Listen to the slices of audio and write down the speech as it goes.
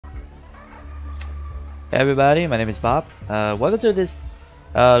Hey everybody, my name is Bob. Welcome to this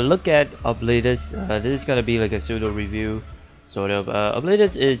look at Oblitus. This is gonna be like a pseudo review, sort of.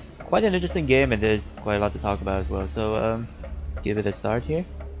 Oblitus is quite an interesting game, and there's quite a lot to talk about as well. So let's give it a start here.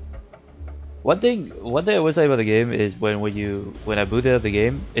 One thing I would say about the game is when I booted up the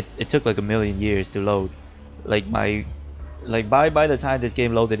game, it took like a million years to load. Like by the time this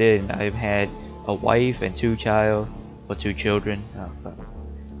game loaded in, I've had a wife and two children. Oh, fuck.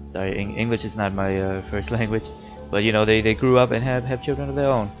 Sorry, English is not my first language, but you know they grew up and have children of their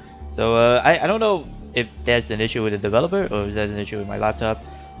own. So I don't know if that's an issue with the developer or is that an issue with my laptop.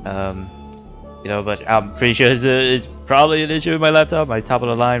 You know, but I'm pretty sure it's probably an issue with my laptop, my top of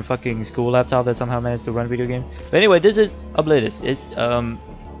the line fucking school laptop that somehow managed to run video games. But anyway, this is Oblitus. It's an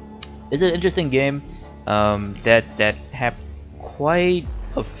interesting game that have quite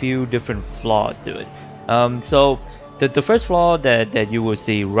a few different flaws to it. So the first flaw that you will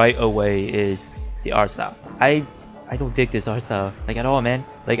see right away is the art style. I don't dig this art style like at all, man.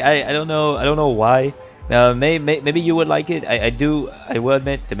 Like I don't know why. Maybe you would like it. I do. I will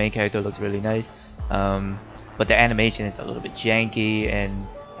admit the main character looks really nice. But the animation is a little bit janky, and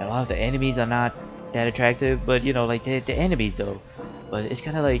a lot of the enemies are not that attractive. But you know, like the enemies though. But it's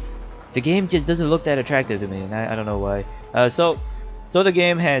kind of like the game just doesn't look that attractive to me, and I don't know why. So the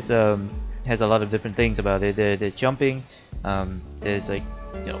game has a lot of different things about it. There's jumping, there's like,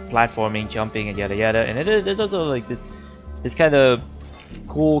 you know, platforming, jumping, and yada yada, and there's also like this kind of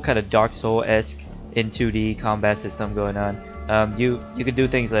cool, kind of Dark Soul-esque in 2D combat system going on. You could do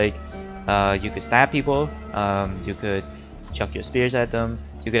things like you could stab people, you could chuck your spears at them,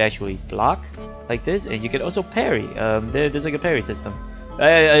 you could actually block like this, and you could also parry. There's like a parry system.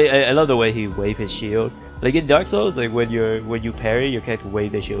 I love the way he waved his shield. Like in Dark Souls, like when you parry, your character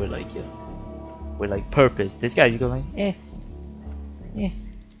wave their shield with like, you know, with like purpose. This guy's going like, yeah,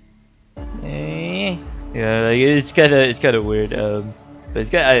 like it's kind of weird. But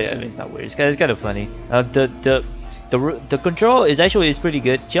it's kind I mean, it's not weird. It's kind of funny. The control is pretty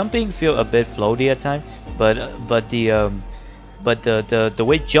good. Jumping feel a bit floaty at times, but the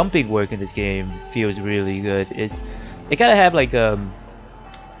way jumping work in this game feels really good. It kind of have like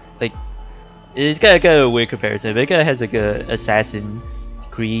it's kind of a weird comparison, but it kind of has like a Assassin's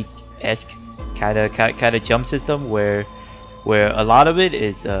Creed-esque kind of jump system where a lot of it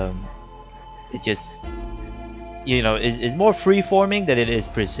is it just, you know, is more free-forming than it is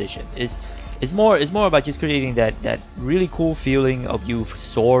precision. It's more about just creating that really cool feeling of you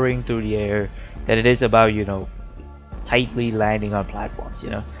soaring through the air than it is about, you know, tightly landing on platforms, you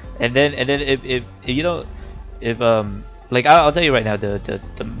know. And then if you know, if like I'll tell you right now,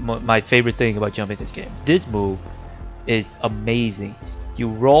 my favorite thing about jumping this game, this move is amazing. You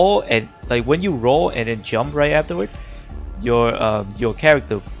roll, and like when you roll and then jump right afterward, your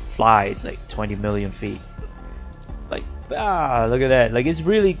character flies like 20 million feet. Like, look at that. Like, it's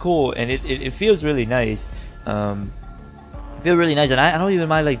really cool, and it feels really nice. And I don't even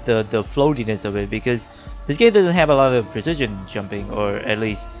mind like the floatiness of it, because this game doesn't have a lot of precision jumping, or at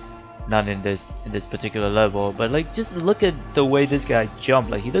least not in this particular level. But like, just look at the way this guy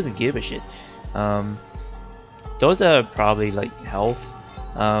jumped. Like, he doesn't give a shit. Those are probably like health.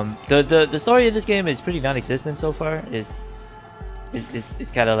 The story in this game is pretty non-existent so far. It's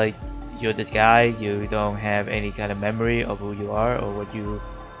kind of like, you're this guy, you don't have any kind of memory of who you are or what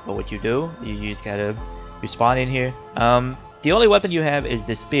you do. You just kind of, you spawn in here. The only weapon you have is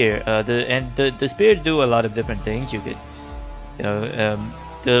the spear. The spear do a lot of different things. You could, you know,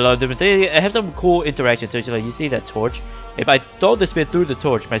 do a lot of different things. I have some cool interactions. So like, you see that torch? If I throw the spear through the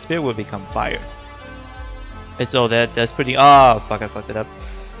torch, my spear will become fire. And so that's pretty. Oh fuck! I fucked it up.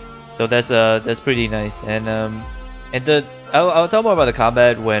 So that's pretty nice. And I'll talk more about the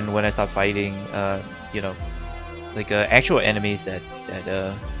combat when I start fighting. You know, like actual enemies that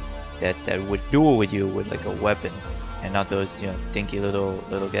would duel with you with like a weapon, and not those, you know, dinky little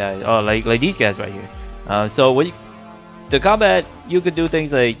guys. Oh, like these guys right here. So when the combat, you could do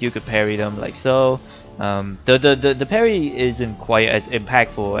things like you could parry them like so. The parry isn't quite as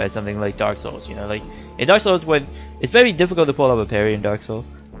impactful as something like Dark Souls. You know, like in Dark Souls, when it's very difficult to pull off a parry in Dark Souls,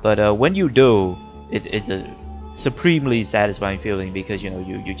 but when you do, it is a supremely satisfying feeling, because you know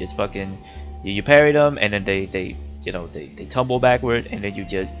you just fucking you parry them, and then they you know they tumble backward, and then you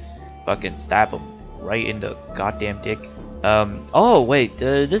just fucking stab them right in the goddamn dick. Oh wait,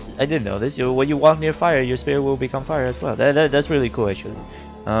 this I didn't know this. When you walk near fire, your spear will become fire as well. That's really cool actually.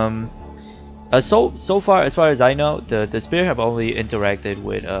 So far as I know, the spear have only interacted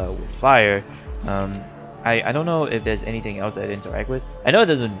with fire. I don't know if there's anything else that interact with. I know it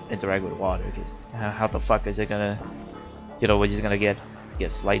doesn't interact with water, because how the fuck is it gonna, you know, we're just gonna get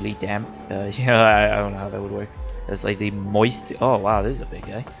get slightly damped. I don't know how that would work. That's slightly moist. Oh wow, this is a big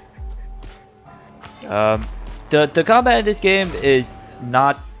guy. The combat in this game is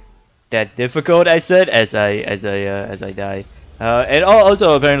not that difficult, I said, as I died. And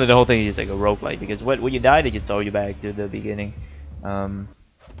also apparently the whole thing is like a roguelike, because when you die, they just throw you back to the beginning. And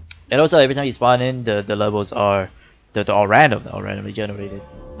also every time you spawn in, the levels are all random, all randomly generated.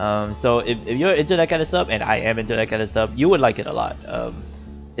 So if you're into that kind of stuff, and I am into that kind of stuff, you would like it a lot.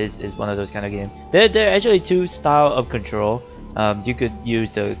 Is one of those kind of games. There are actually two style of control. You could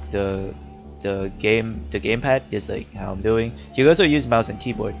use the gamepad, just like how I'm doing. You can also use mouse and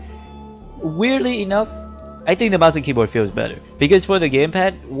keyboard. Weirdly enough, I think the mouse and keyboard feels better, because for the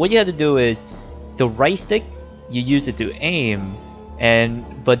gamepad, what you have to do is the right stick, you use it to aim,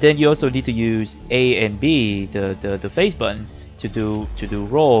 but then you also need to use A and B, the face button, to do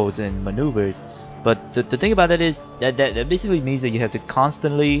rolls and maneuvers. But the thing about that is that basically means that you have to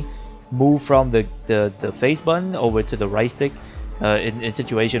constantly move from the face button over to the right stick in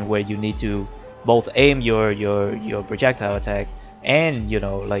situation where you need to both aim your projectile attacks and, you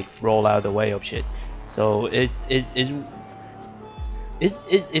know, like roll out the way of shit. So it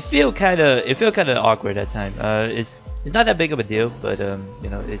feel kind of awkward at times. It's not that big of a deal, but you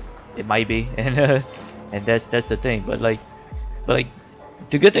know, it might be, and that's the thing. But like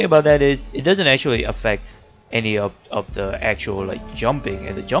the good thing about that is it doesn't actually affect any of the actual like jumping,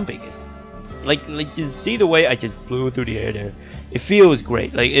 and the jumping is like just see the way I just flew through the air there. It feels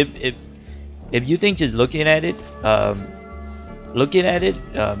great. Like if you think just looking at it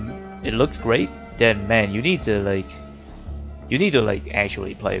it looks great, then man, you need to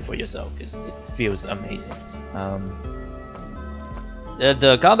actually play it for yourself, because it feels amazing.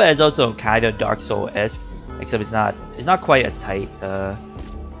 The combat is also kind of Dark Souls-esque, except it's not quite as tight.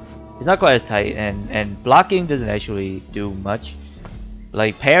 It's not quite as tight, and blocking doesn't actually do much.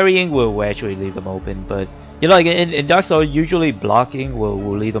 Like parrying will actually leave them open, but you know, like in Dark Souls, usually blocking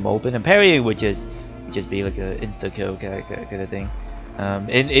will leave them open, and parrying would just be like a insta kill kind of thing.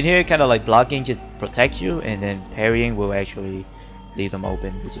 In here, kind of like blocking just protects you, and then parrying will actually leave them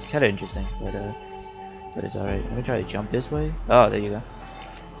open, which is kind of interesting. But it's alright. I'm gonna try to jump this way. Oh, there you go.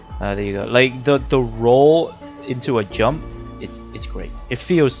 There you go. Like the roll into a jump, it's great. It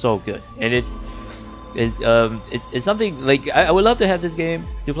feels so good, and it's something like I would love to have this game,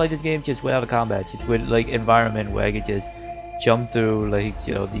 to play this game just without a combat, just with like environment where I could just jump through, like,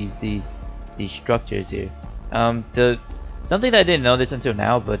 you know, these structures here. Something that I didn't notice until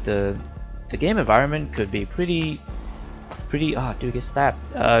now, but the game environment could be pretty dude, get stabbed.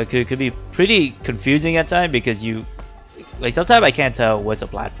 Could be pretty confusing at times, because you like sometimes I can't tell what's a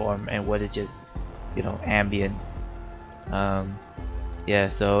platform and what is just, you know, ambient. Yeah,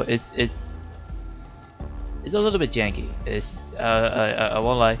 so it's a little bit janky. I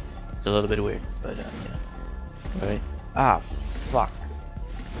won't lie, it's a little bit weird, but yeah. Alright. Ah, fuck.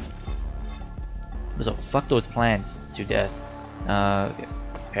 So fuck those plants to death. Okay.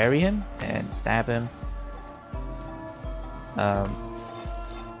 Parry him and stab him.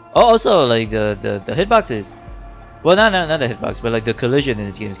 Also, like the hitboxes. Well, not the hitbox, but like the collision in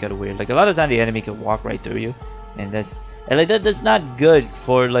this game is kind of weird. Like a lot of time the enemy can walk right through you, and that's not good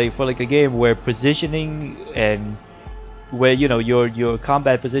for like a game where positioning and where, you know, your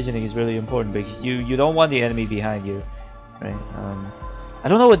combat positioning is really important, because you don't want the enemy behind you, right? I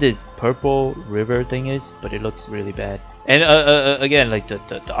don't know what this purple river thing is, but it looks really bad. And again, like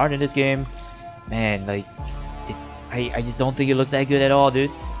the art in this game, man, like I just don't think it looks that good at all, dude.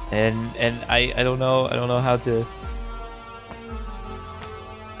 And I don't know how to.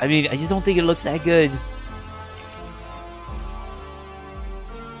 I mean, I just don't think it looks that good.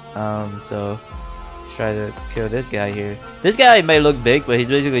 So try to kill this guy here. This guy may look big, but he's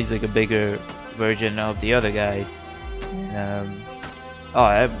basically just like a bigger version of the other guys. Oh,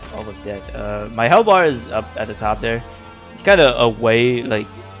 I'm almost dead. My health bar is up at the top there. It's kind of away, like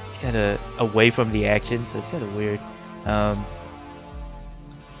it's kind of away from the action, so it's kind of weird.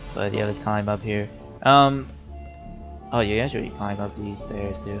 But yeah, let's climb up here. Oh, you actually climb up these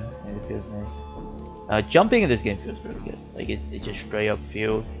stairs too, and it feels nice. Jumping in this game feels really good. Like it just straight up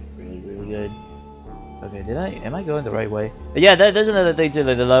feels really good. Okay, am I going the right way? But yeah, that's another thing too.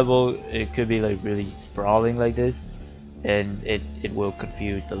 Like the level, it could be like really sprawling like this, and it will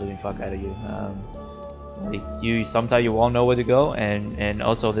confuse the living fuck out of you. Like sometimes you won't know where to go, and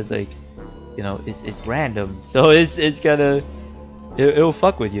also there's like, you know, it's random, so it's gonna it'll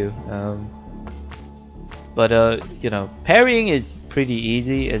fuck with you. But you know, parrying is pretty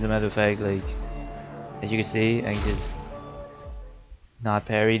easy. As a matter of fact, like as you can see, I can just not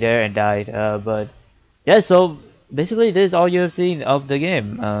parry there and died. But yeah, so basically this is all you have seen of the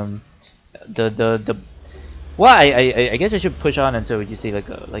game. The well, I guess I should push on until you see like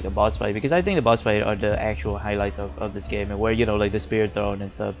a boss fight, because I think the boss fight are the actual highlights of this game, and where like the spirit throne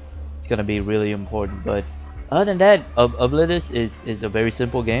and stuff, it's gonna be really important. But other than that, Oblitus is a very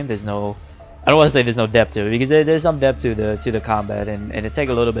simple game. There's no, I don't want to say there's no depth to it, because there's some depth to the combat, and it takes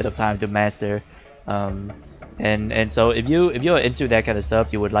a little bit of time to master. And so if you're into that kind of stuff,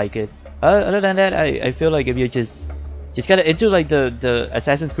 you would like it. Other than that, I feel like if you're just kind of into like the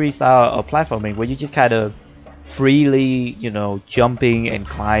Assassin's Creed style of platforming, where you just kind of freely, jumping and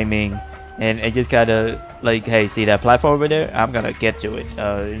climbing, and just kind of like, hey, see that platform over there? I'm gonna get to it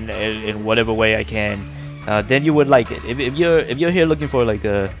in whatever way I can. Then you would like it. If you're here looking for like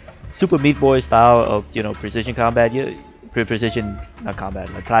a Super Meat Boy style of precision combat, precision not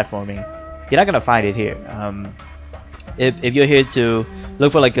combat, like platforming, you're not gonna find it here. If you're here to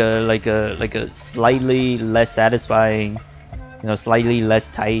look for like a slightly less satisfying, slightly less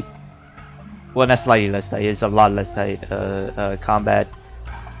tight, well, not slightly less tight, it's a lot less tight combat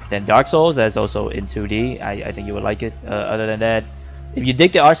than Dark Souls, that's also in 2D, I think you would like it. Other than that, if you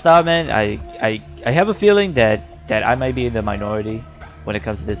dig the art style, man, I have a feeling that I might be in the minority when it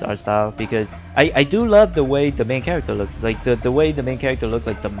comes to this art style, because I do love the way the main character looks, like the way the main character looks,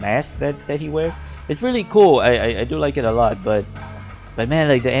 like the mask that he wears. It's really cool. I do like it a lot, but man,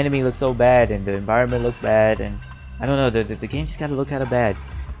 like the enemy looks so bad and the environment looks bad, and I don't know, the game just gotta look kind of bad.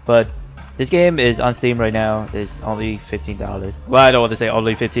 But this game is on Steam right now. It's only $15. Well, I don't want to say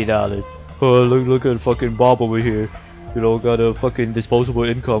only $15. Oh, look at fucking Bob over here. Got a fucking disposable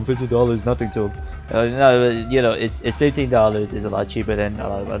income. $50, nothing to him. No, it's $15. It's a lot cheaper than a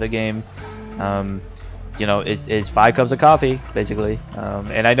lot of other games. It's 5 cups of coffee basically.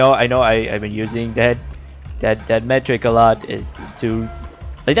 And I know I've been using that metric a lot, is to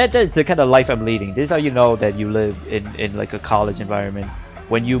like that's the kind of life I'm leading. This is how you know that you live in like a college environment,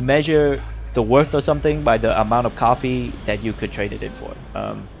 when you measure the worth of something by the amount of coffee that you could trade it in for.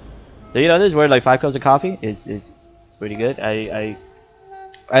 So this is where like 5 cups of coffee is pretty good. I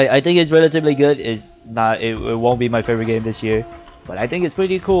think it's relatively good. It's not, it won't be my favorite game this year, but I think it's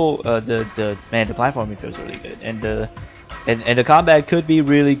pretty cool. The platforming feels really good, and the combat could be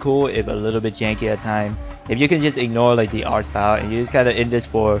really cool if a little bit janky at time. If you can just ignore like the art style and you just kind of in this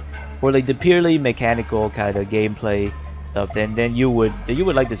for like the purely mechanical kind of gameplay stuff, then you would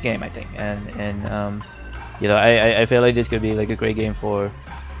like this game, I think. And I feel like this could be like a great game for,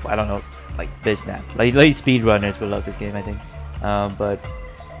 I don't know, like Bisnap, like speedrunners will love this game, I think. But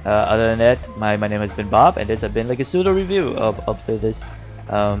other than that, my name has been Bob, and this has been like a pseudo review of this.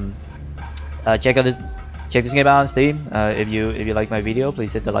 Check this game out on Steam. If you like my video,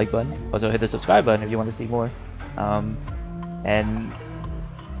 please hit the like button. Also hit the subscribe button if you want to see more.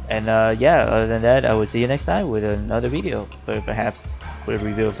 Yeah, other than that, I will see you next time with another video, perhaps with a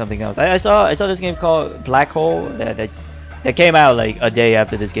review of something else. I saw this game called Black Hole that came out like a day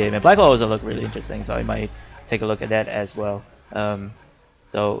after this game, and Black Hole also looked really interesting, so I might take a look at that as well.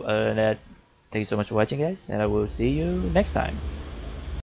 So other than that, thank you so much for watching, guys, and I will see you next time.